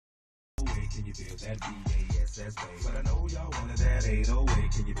Can you feel that BASS bass? But I know y'all wanted that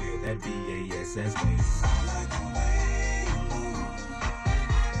 808. Can you feel that BASS bass? I like the way you move.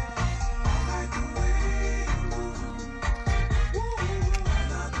 I like the way you move. I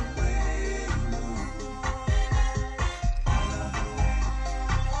love the way you move. I love the way. I love the way.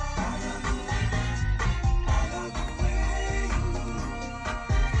 I love the way you move.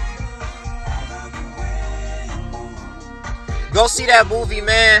 I love the way you move. Go see that movie,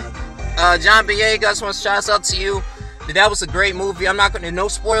 man. John Boyega, I just want to shout out to you. That was a great movie. I'm not going to, no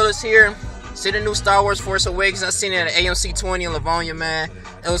spoilers here. See the new Star Wars Force Awakens. I seen it at AMC 20 in Livonia, man.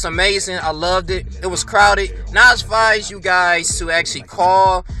 It was amazing. I loved it. It was crowded. Now I advise you guys to actually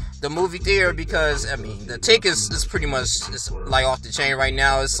call the movie theater because, I mean, the tickets is pretty much it's like off the chain right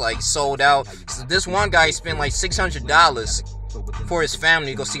now. It's like sold out. So this one guy spent like $600 for his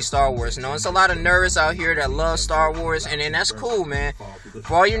family to go see Star Wars. You know, it's a lot of nerds out here that love Star Wars, and that's cool, man.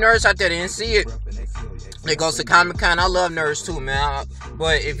 For all you nerds out there that didn't see it, it goes to Comic-Con. I love nerds too, man.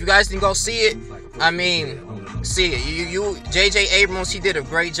 But if you guys didn't go see it, I mean, see it. You J.J. Abrams, he did a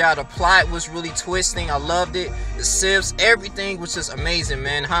great job. The plot was really twisting. I loved it. The Siths, everything was just amazing,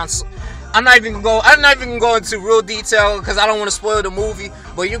 man. I'm not even gonna go into real detail because I don't want to spoil the movie.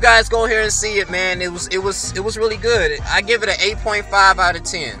 But you guys go here and see it, man. It was really good. I give it an 8.5 out of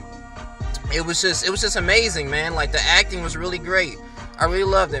 10. It was just amazing, man. Like the acting was really great. I really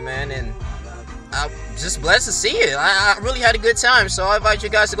loved it, man, and I'm just blessed to see it. I really had a good time, so I invite you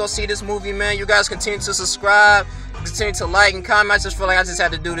guys to go see this movie, man. You guys continue to subscribe, continue to like and comment. I just feel like I just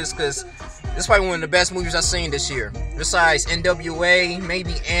had to do this because this is probably one of the best movies I've seen this year. Besides NWA,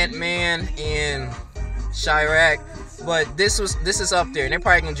 maybe Ant-Man and Chirac, but this is up there, and they're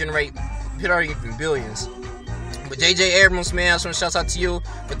probably gonna generate even billions. But J.J. Abrams, man, I just want to shout out to you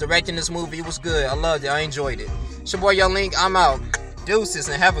for directing this movie. It was good. I loved it. I enjoyed it. It's your boy Young Link. I'm out. Deuces,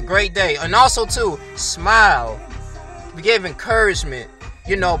 and have a great day. And also too, smile. Give encouragement.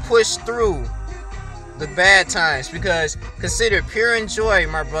 You know, push through the bad times, because consider pure joy,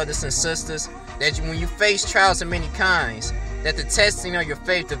 my brothers and sisters, that when you face trials of many kinds, that the testing of your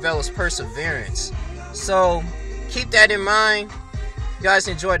faith develops perseverance. So keep that in mind. You guys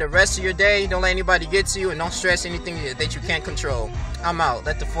enjoy the rest of your day. Don't let anybody get to you, and don't stress anything that you can't control. I'm out.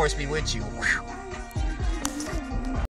 Let the force be with you. Whew.